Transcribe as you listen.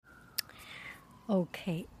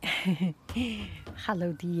Okay.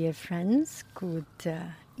 Hello, dear friends. Good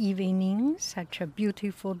evening. Such a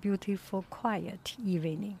beautiful, beautiful, quiet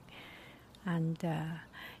evening. And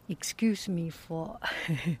excuse me for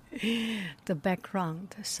the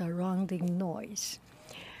background surrounding noise.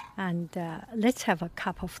 And let's have a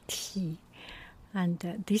cup of tea.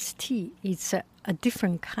 And this tea is a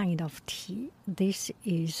different kind of tea. This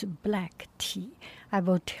is black tea. I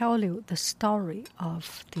will tell you the story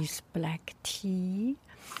of this black tea.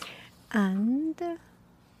 And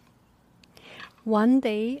one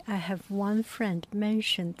day I have one friend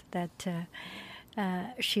mentioned that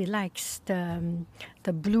she likes the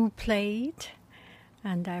blue plate.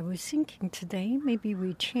 And I was thinking today maybe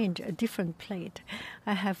we change a different plate.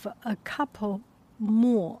 I have a couple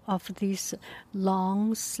more of this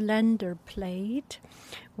long, slender plate,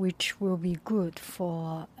 which will be good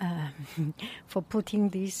for for putting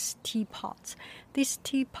these teapots. This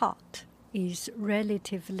teapot is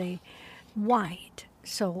relatively wide,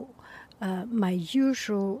 so my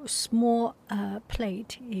usual small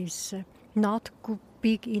plate is not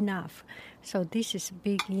big enough. So this is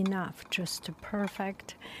big enough, just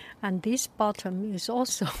perfect. And this bottom is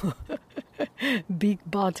also big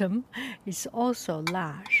bottom, is also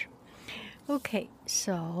large. Okay,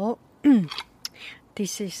 so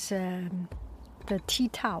this is the tea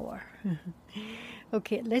tower.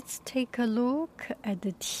 Okay, let's take a look at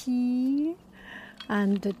the tea.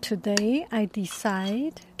 And today I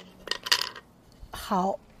decide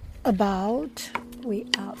how about we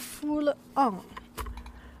are full on.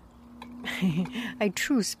 I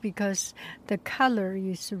choose because the color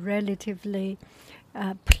is relatively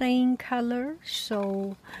plain color,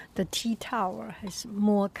 so the tea tower has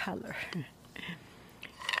more color.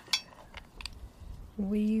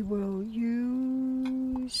 We will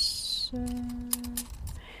use,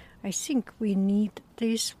 I think we need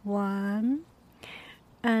this one,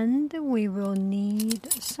 and we will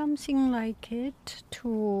need something like it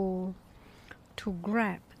to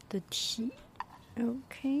grab the tea.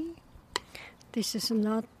 Okay. This is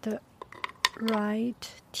not the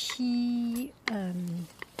right tea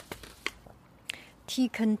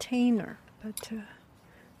container, but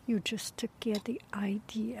you just get the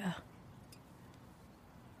idea.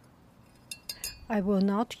 I will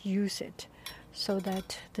not use it so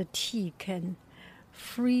that the tea can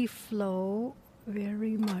free flow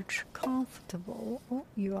very much comfortable. Oh,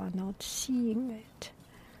 you are not seeing it.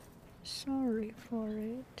 Sorry for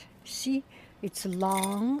it. See? It's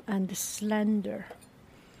long and slender.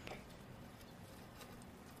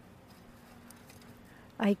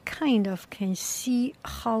 I kind of can see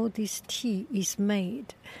how this tea is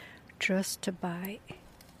made just by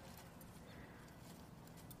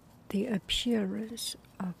the appearance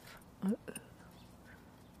of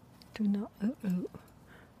do not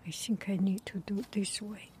I think I need to do it this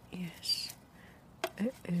way. Yes.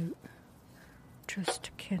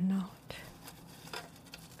 Just cannot.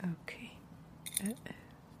 Okay.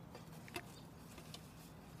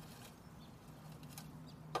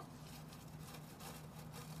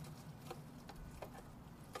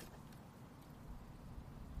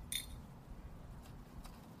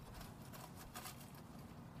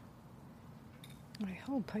 I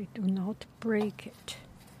hope I do not break it.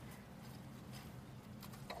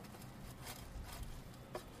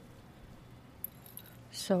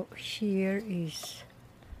 So here is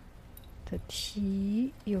the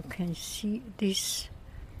tea. You can see this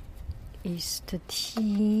is the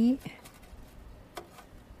tea.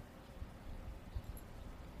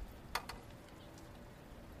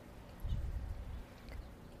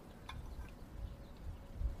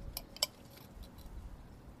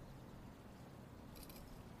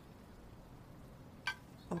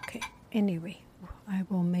 Okay, anyway, I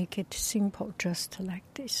will make it simple just like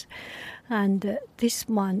this. And this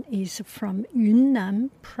one is from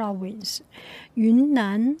Yunnan province.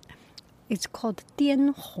 Yunnan, it's called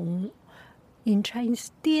Dianhong. In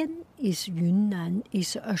Chinese, Dian is Yunnan,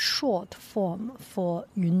 is a short form for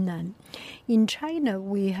Yunnan. In China,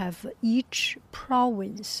 we have each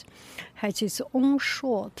province has its own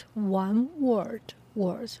short one-word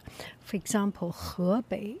words. For example,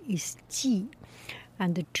 Hebei is Ji,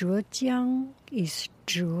 and Zhejiang is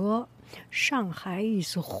Zhe, Shanghai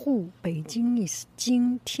is Hu, Beijing is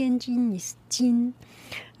Jing, Tianjin is Jin.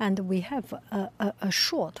 And we have a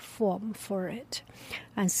short form for it.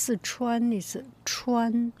 And Sichuan is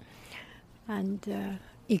Chuan, and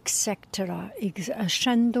etc.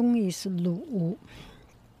 Shandong is Lu,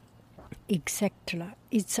 etc.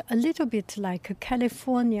 It's a little bit like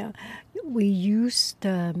California. We use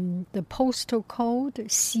the postal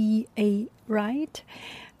code CA, right?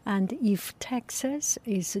 And if Texas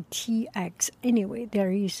is TX, anyway,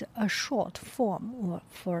 there is a short form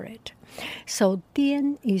for it. So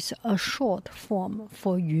Dian is a short form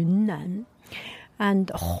for Yunnan.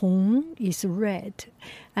 And Hong is red.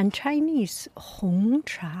 And Chinese Hong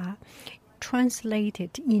Cha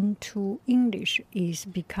translated into English is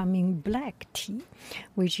becoming black tea,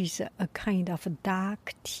 which is a kind of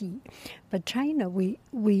dark tea. But China, we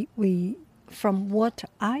from what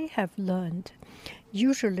I have learned,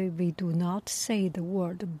 usually we do not say the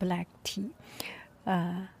word black tea.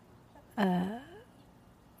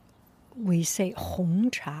 We say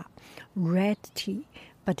Hong Cha, red tea,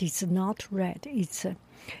 but it's not red. It's a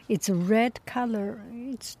red color.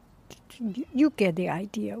 You get the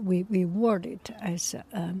idea. We word it as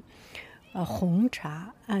a Hong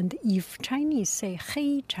Cha, and if Chinese say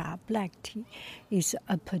Hei Cha, black tea, is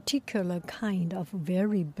a particular kind of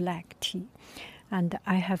very black tea, and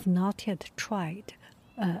I have not yet tried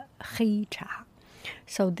Hei Cha.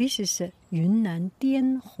 So this is Yunnan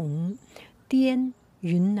Dian Hong. Dian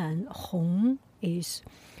Yunnan Hong is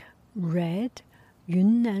red,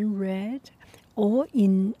 Yunnan red, or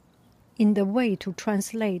in the way to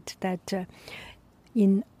translate that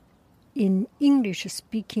in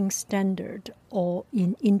English-speaking standard or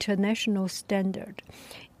in international standard,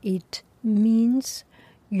 it means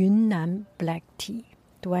Yunnan black tea.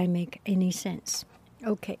 Do I make any sense?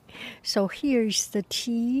 Okay, so here is the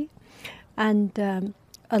tea, and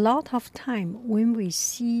a lot of time when we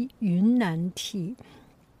see Yunnan tea,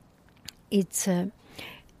 it's a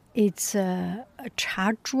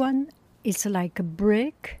cha zhuan. It's like a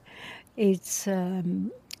brick. It's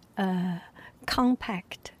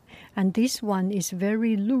compact, and this one is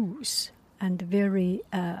very loose and very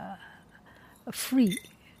free.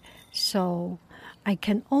 So I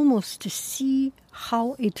can almost see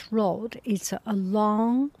how it rolled. It's a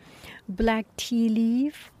long black tea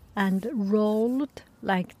leaf and rolled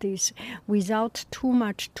like this without too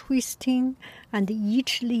much twisting, and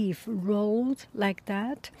each leaf rolled like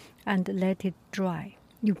that and let it dry.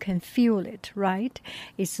 You can feel it, right?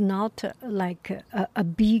 It's not like a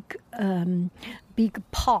big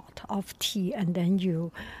pot of tea, and then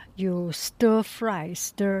you stir fry,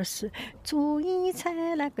 stirs. 左一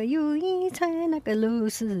菜那个右一菜那个六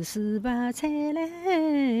四四八菜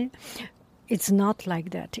嘞. It's not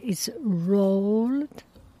like that. It's rolled,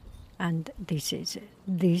 and this is it.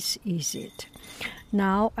 This is it.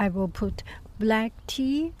 Now I will put black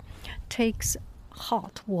tea. Takes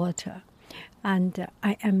hot water. And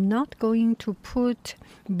I am not going to put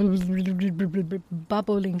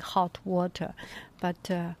bubbling hot water,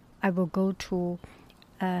 but I will go to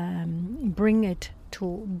bring it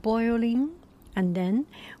to boiling, and then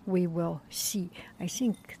we will see. I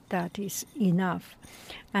think that is enough.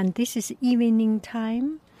 And this is evening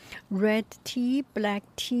time. Red tea, black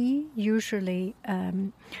tea usually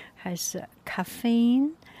has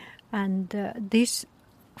caffeine, and this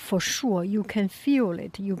for sure you can feel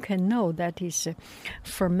it. You can know that it's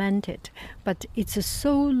fermented, but it's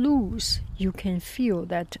so loose you can feel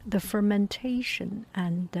that the fermentation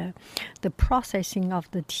and the processing of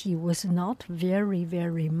the tea was not very,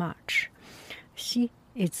 very much. See,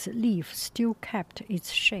 its leaf still kept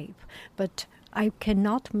its shape, but I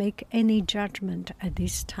cannot make any judgment at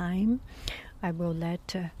this time. I will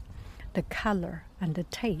let the color and the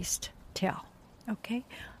taste tell. Okay?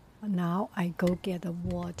 Now I go get the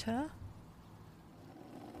water.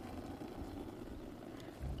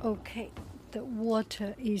 Okay, the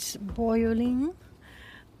water is boiling.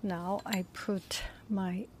 Now I put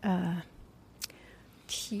my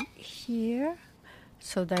tea here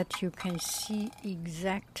so that you can see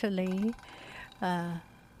exactly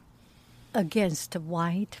against the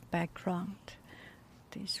white background.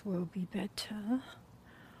 This will be better.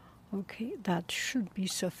 Okay, that should be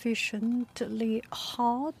sufficiently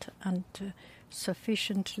hot and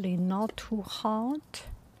sufficiently not too hot.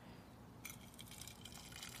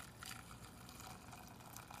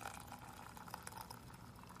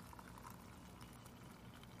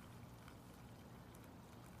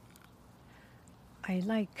 I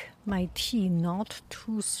like my tea not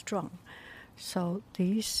too strong, so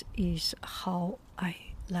this is how I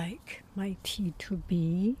like my tea to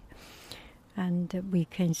be. And we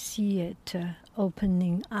can see it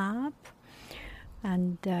opening up,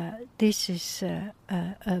 and this is a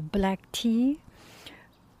black tea,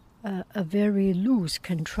 a very loose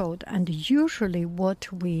controlled, and usually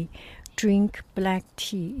what we drink black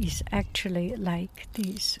tea is actually like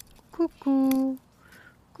this. Cuckoo,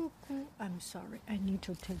 cuckoo. I'm sorry, I need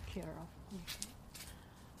to take care of cuckoo.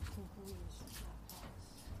 Cuckoo is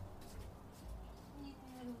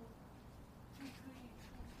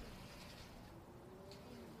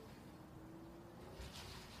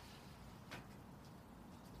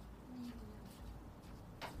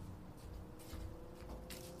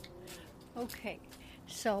Okay,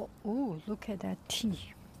 so, look at that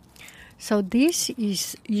tea. So this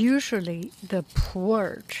is usually the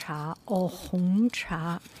pu'er cha or hong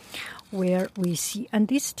cha, where we see, and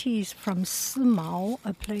this tea is from Simao,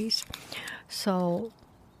 a place. So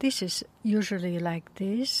this is usually like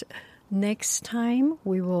this. Next time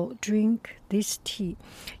we will drink this tea.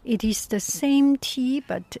 It is the same tea,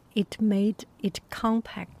 but it made it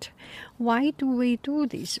compact. Why do we do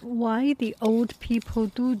this? Why the old people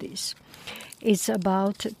do this? It's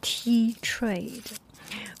about tea trade.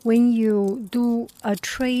 When you do a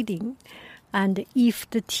trading, and if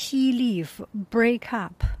the tea leaf break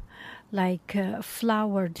up, like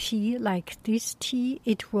flower tea, like this tea,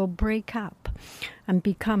 it will break up and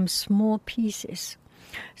become small pieces.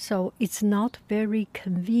 So it's not very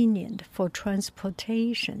convenient for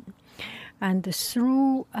transportation. And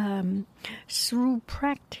through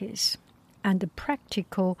practice and the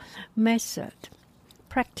practical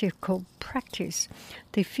practice,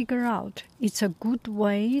 they figure out it's a good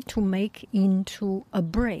way to make into a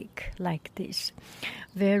break like this,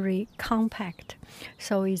 very compact.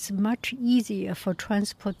 So it's much easier for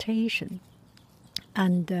transportation.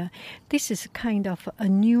 And this is kind of a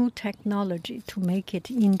new technology to make it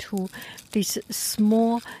into this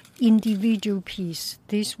small individual piece.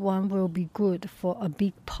 This one will be good for a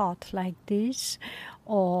big pot like this,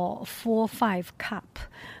 or 4 or 5 cup,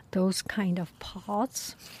 those kind of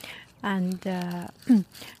pots. And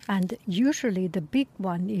and usually the big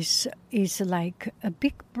one is like a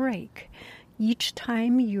big break. Each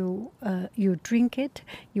time you drink it,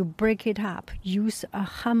 you break it up. Use a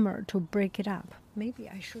hammer to break it up. Maybe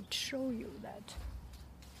I should show you that.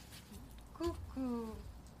 Cuckoo.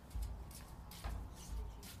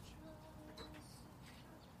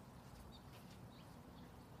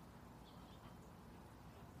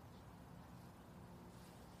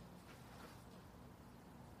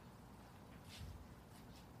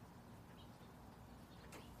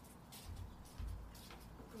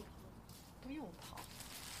 不用跑。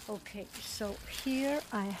Okay, so here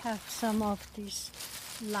I have some of this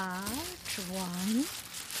large one.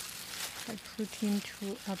 I put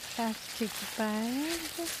into a plastic bag.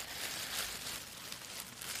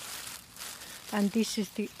 And this is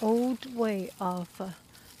the old way of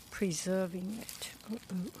preserving it.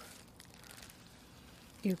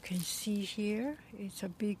 You can see here, it's a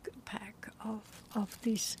big pack of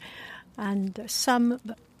this. And some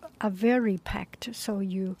are very packed, so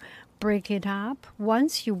you break it up.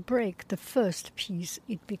 Once you break the first piece,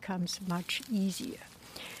 it becomes much easier.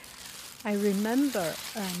 I remember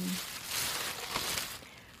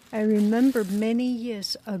many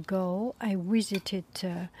years ago, I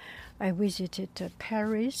visited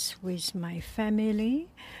Paris with my family,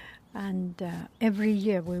 and every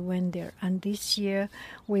year we went there. And this year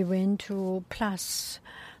we went to Place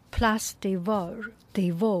des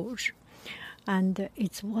Vosges, and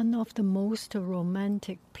it's one of the most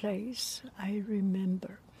romantic places I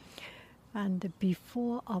remember. And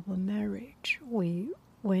before our marriage, we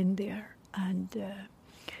went there, and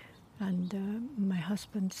my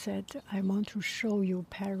husband said, I want to show you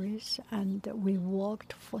Paris. And we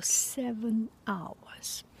walked for 7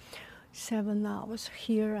 hours. 7 hours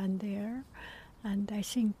here and there. And I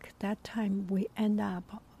think that time we end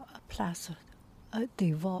up at Place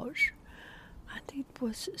des Vosges. And it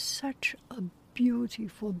was such a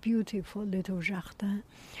beautiful, beautiful little jardin,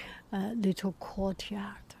 little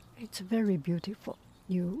courtyard. It's very beautiful.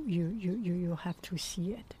 You have to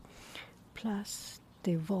see it. Place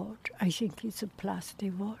des Vosges. I think it's a Place des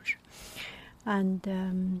Vosges. And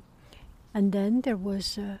then there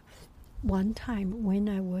was one time when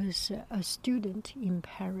I was a student in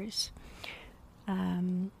Paris.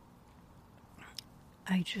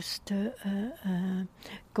 I just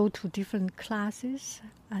go to different classes,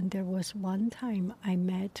 and there was one time I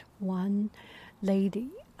met one lady,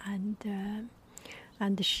 and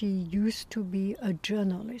she used to be a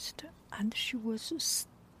journalist, and she was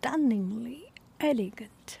stunningly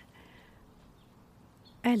elegant,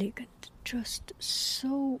 just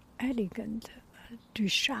so elegant, du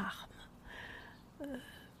charme.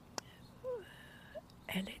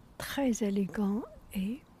 Elle est très élégante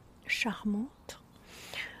et charmante.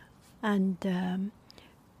 And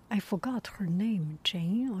I forgot her name,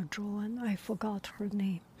 Jane or Joan, I forgot her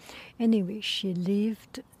name. Anyway, she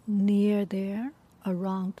lived near there,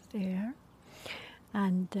 around there.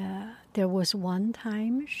 And there was one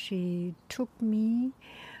time she took me,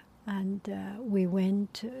 and we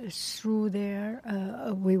went through there.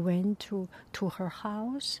 We went to her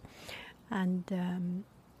house, and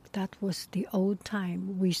that was the old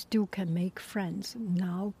time. We still can make friends.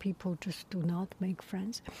 Now people just do not make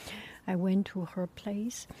friends. I went to her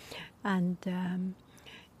place, and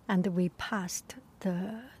we passed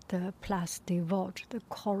the Place des Vosges, the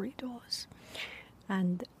corridors,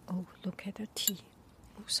 and oh, look at the tea.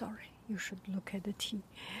 Oh, sorry, you should look at the tea.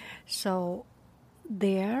 So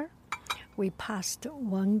there we passed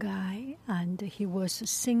one guy, and he was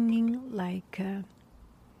singing like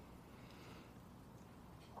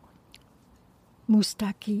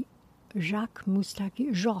Moustaki, Jacques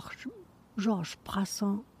Moustaki, Georges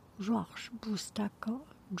Brassens, Georges Moustaki,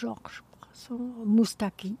 Georges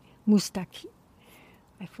Brassens, Moustaki.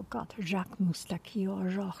 I forgot, Jacques Moustaki or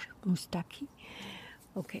Georges Moustaki.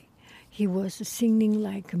 Okay. He was singing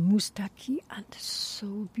like Moustaki, and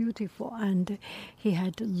so beautiful. And he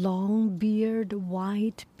had long beard,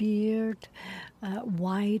 white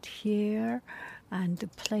hair,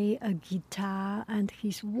 and play a guitar. And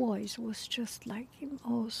his voice was just like him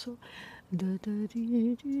also.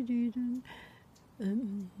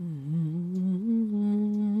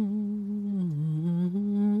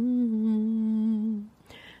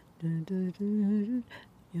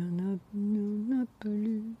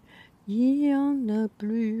 Il y en a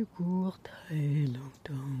plus pour très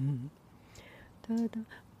longtemps.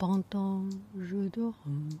 Pendant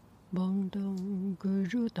que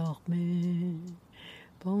je dormais,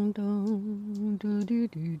 pendant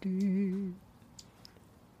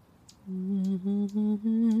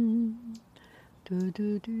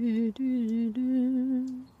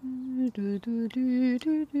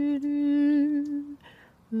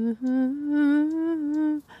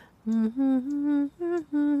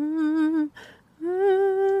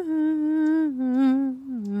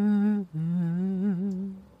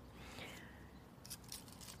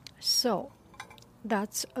So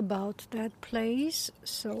that's about that place.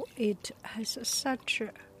 So it has such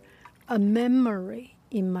a memory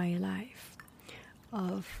in my life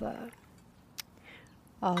of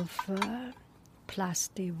Place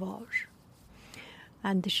des Vosges.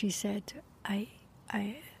 And she said,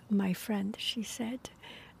 my friend, she said,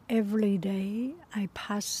 every day I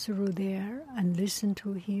pass through there and listen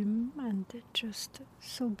to him, and just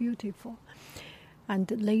so beautiful.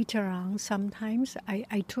 And later on, sometimes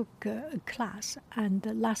I took a class, and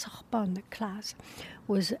the La Sorbonne class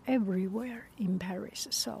was everywhere in Paris.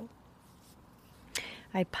 So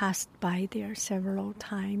I passed by there several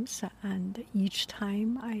times, and each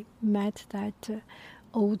time I met that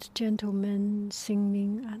old gentleman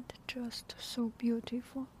singing, and just so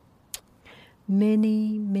beautiful.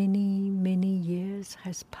 Many, many, many years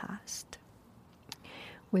has passed.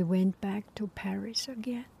 We went back to Paris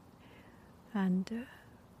again. And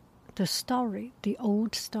the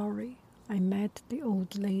old story, I met the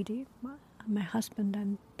old lady, my husband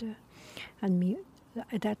and me,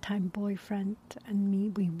 at that time boyfriend and me,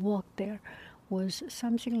 we walked there, was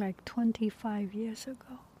something like 25 years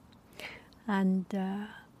ago. And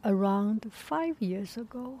around 5 years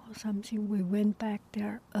ago or something, we went back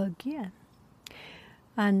there again.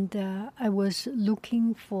 And I was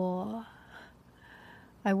looking for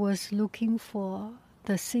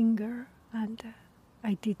the singer, and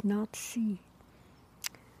I did not see.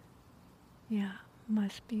 Yeah,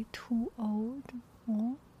 must be too old.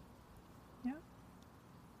 Oh, yeah.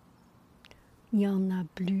 Il n'y en a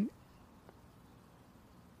plus.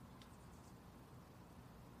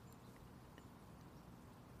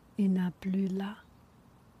 Il n'a plus là.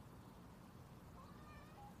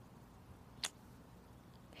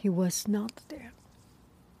 He was not there.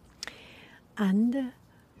 And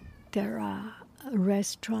there are a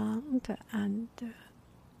restaurant and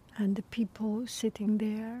people sitting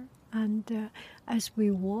there. And as we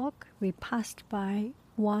walk, we passed by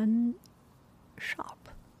one shop,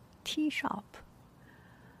 tea shop,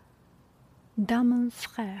 Damen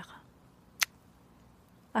Frères.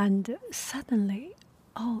 And suddenly,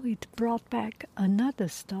 it brought back another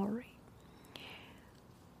story.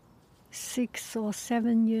 6 or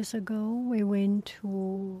 7 years ago, we went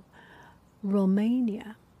to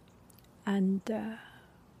Romania, and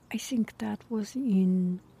I think that was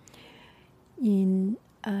in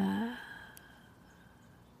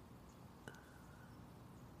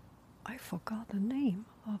I forgot the name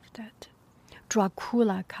of that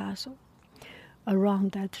Dracula Castle.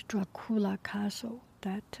 Around that Dracula Castle,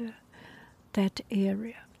 that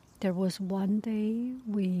area, there was one day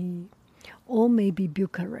or maybe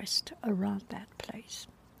Bucharest, around that place,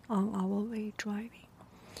 on our way driving.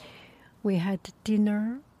 We had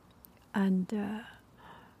dinner, and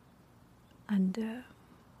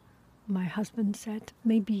my husband said,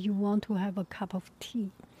 maybe you want to have a cup of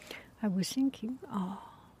tea. I was thinking,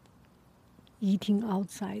 eating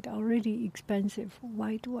outside already expensive.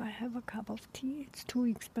 Why do I have a cup of tea? It's too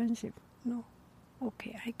expensive. No,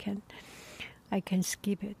 okay, I can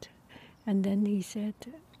skip it. And then he said,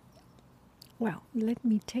 well, let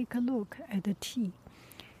me take a look at the tea.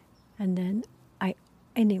 And then I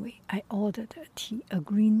ordered a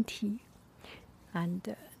green tea,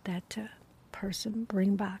 and that person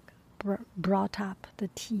brought up the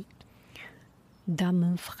tea,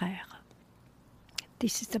 Damen Frère.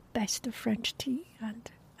 This is the best French tea,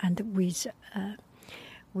 and with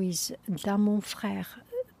Damen Frère,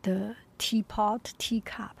 the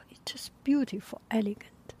teacup, it's just beautiful,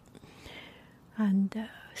 elegant. And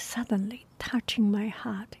suddenly, touching my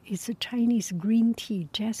heart, is a Chinese green tea,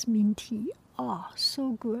 jasmine tea. Oh,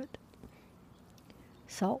 so good.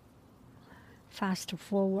 So, fast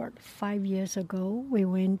forward 5 years ago, we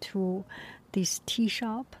went to this tea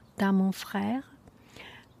shop, Damen Frère,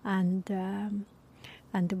 and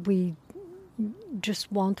we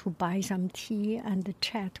just want to buy some tea and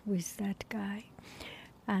chat with that guy.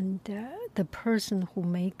 And the person who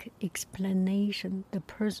make explanation, the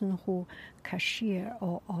person who cashier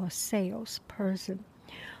or sales person,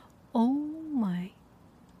 oh my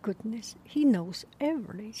goodness, he knows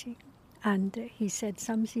everything. And he said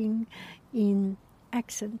something in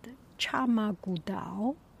accent, Chama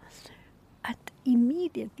Gudao, and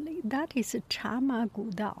immediately that is Chama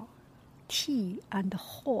Gudao, tea and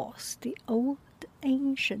horse, the old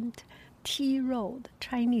ancient tea road,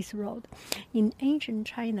 Chinese road. In ancient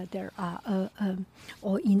China, there are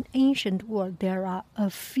or in ancient world, there are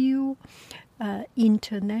a few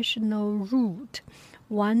international route.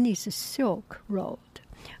 One is Silk Road.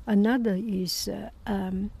 Another is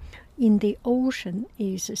in the ocean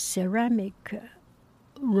is ceramic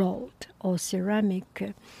road or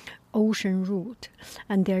ceramic ocean route,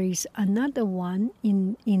 and there is another one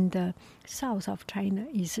in the south of China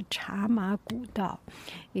is Chama Gudao,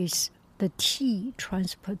 is the tea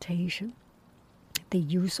transportation. They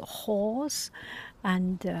use a horse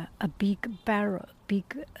and a big barrel,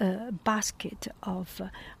 basket of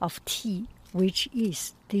tea, which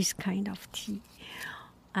is this kind of tea.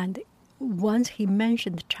 And once he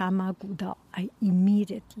mentioned Chama Gudao, I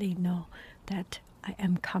immediately know that I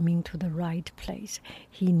am coming to the right place.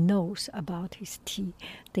 He knows about his tea.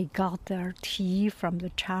 They got their tea from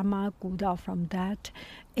the Chama Gudao, from that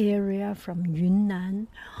area, from Yunnan.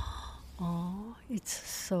 Oh, it's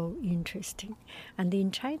so interesting. And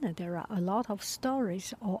in China, there are a lot of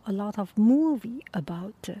stories or a lot of movie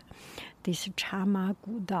about this Chama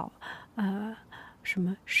Gudao. 什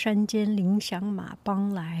么山间铃响马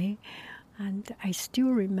帮来, and I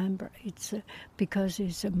still remember it's because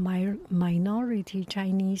it's a minority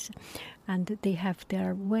Chinese, and they have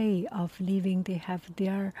their way of living, they have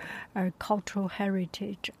their cultural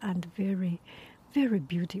heritage, and very, very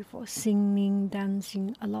beautiful singing,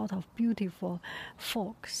 dancing, a lot of beautiful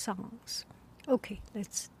folk songs. Okay,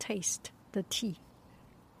 let's taste the tea.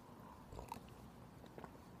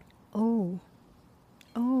 Oh,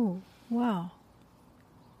 wow.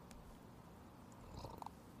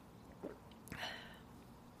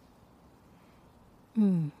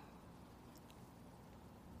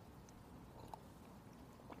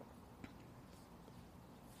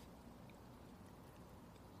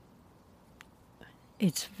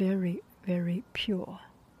 It's very, very pure.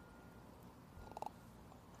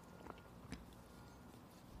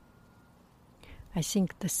 I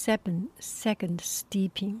think the second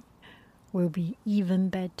steeping will be even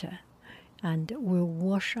better and will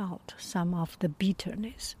wash out some of the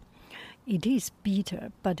bitterness. It is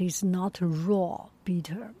bitter, but it's not raw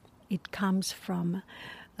bitter. It comes from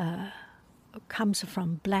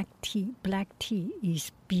black tea. Black tea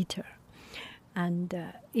is bitter, and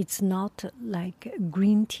it's not like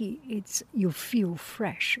green tea. It's you feel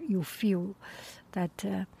fresh. You feel that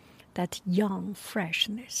young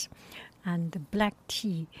freshness, and the black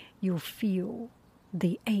tea you feel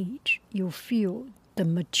the age. You feel the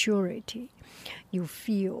maturity. You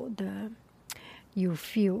feel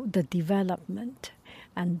the development,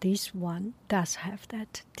 and this one does have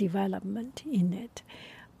that development in it,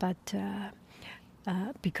 but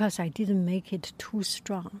because I didn't make it too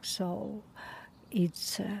strong, so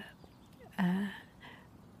it's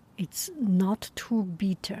not too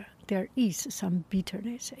bitter. There is some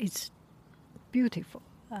bitterness. It's beautiful,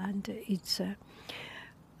 and it's a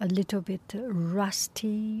little bit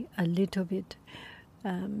rusty, a little bit.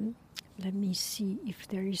 Let me see if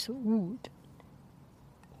there is wood.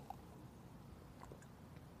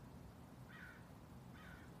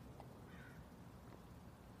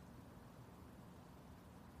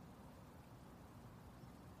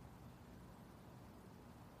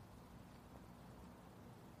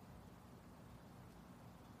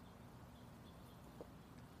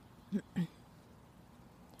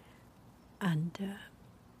 and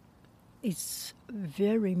it's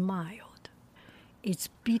very mild. It's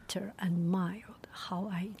bitter and mild, how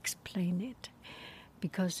I explain it,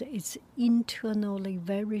 because it's internally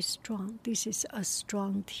very strong. This is a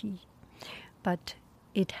strong tea, but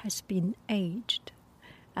it has been aged,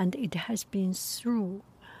 and it has been through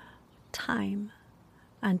time,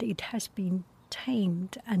 and it has been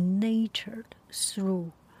tamed and nurtured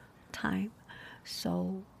through time.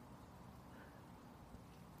 So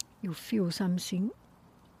you feel something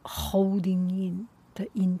holding in the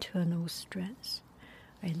internal strength.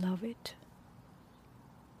 I love it.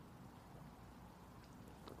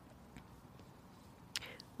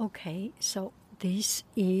 Okay, so this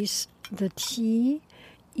is the tea.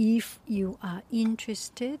 If you are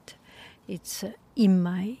interested, it's in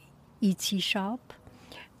my Etsy shop,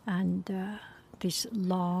 and this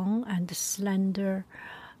long and slender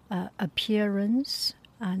appearance,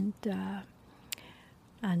 and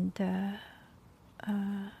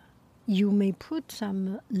you may put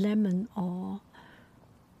some lemon or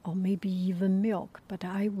maybe even milk, but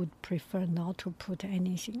I would prefer not to put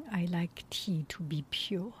anything. I like tea to be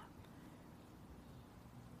pure.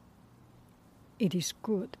 It is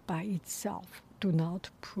good by itself. Do not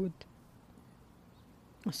put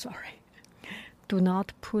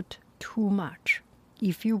too much.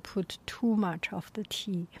 If you put too much of the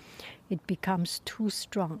tea, it becomes too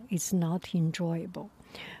strong. It's not enjoyable.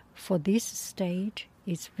 For this stage,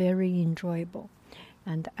 it's very enjoyable.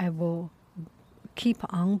 And I will keep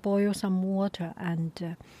on boil some water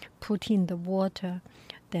and put in the water,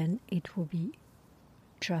 then it will be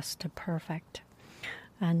just perfect.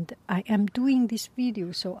 And I am doing this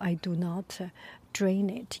video so I do not drain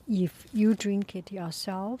it. If you drink it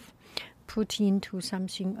yourself, put into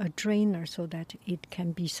something, a drainer, so that it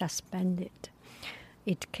can be suspended.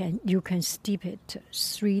 You can steep it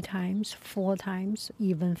 3 times, 4 times,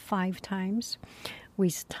 even 5 times.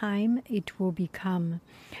 With time, it will become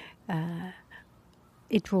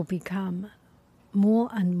more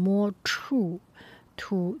and more true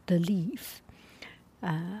to the leaf.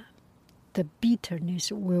 The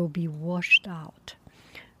bitterness will be washed out.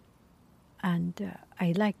 And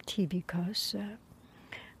I like tea because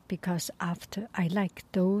after I like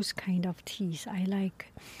those kind of teas, I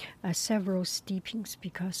like several steepings,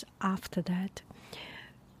 because after that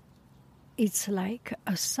it's like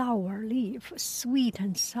a sour leaf, sweet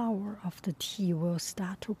and sour of the tea will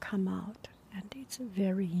start to come out, and it's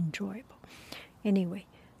very enjoyable. Anyway,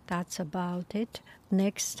 that's about it.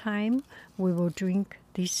 Next time we will drink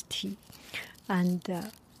this tea. And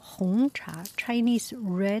Hong Cha, Chinese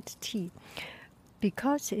red tea,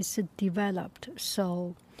 because it's developed,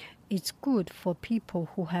 so it's good for people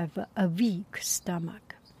who have a weak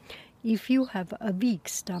stomach. If you have a weak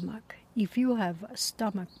stomach, if you have a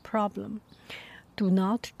stomach problem, do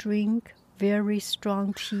not drink very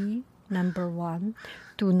strong tea. Number 1,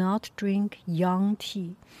 do not drink young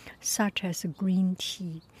tea, such as green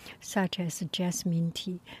tea, such as jasmine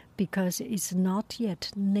tea, because it's not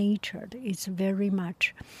yet natured. It's very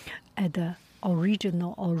much at the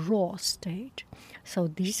original or raw stage. So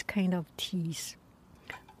these kind of teas,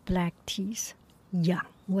 black teas, yang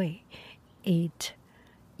wei, it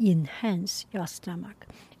enhances your stomach.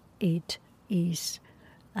 It is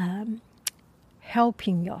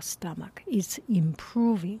helping your stomach. It's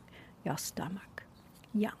improving your stomach.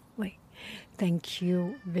 Yang wei. Thank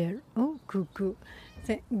you very. Oh, Gugu,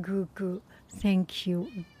 Gugu. Thank you,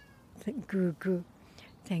 Gugu.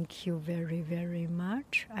 Thank you very, very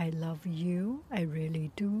much. I love you. I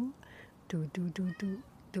really do. Do.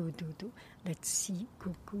 Let's see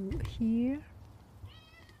Gugu here.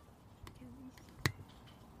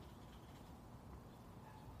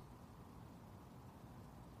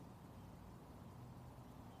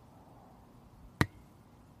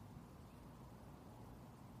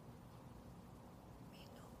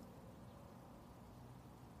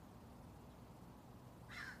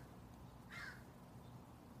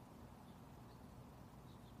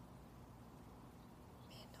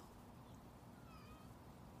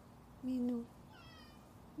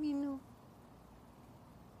 Minnow.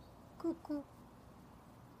 Cuckoo.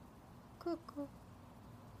 Cuckoo.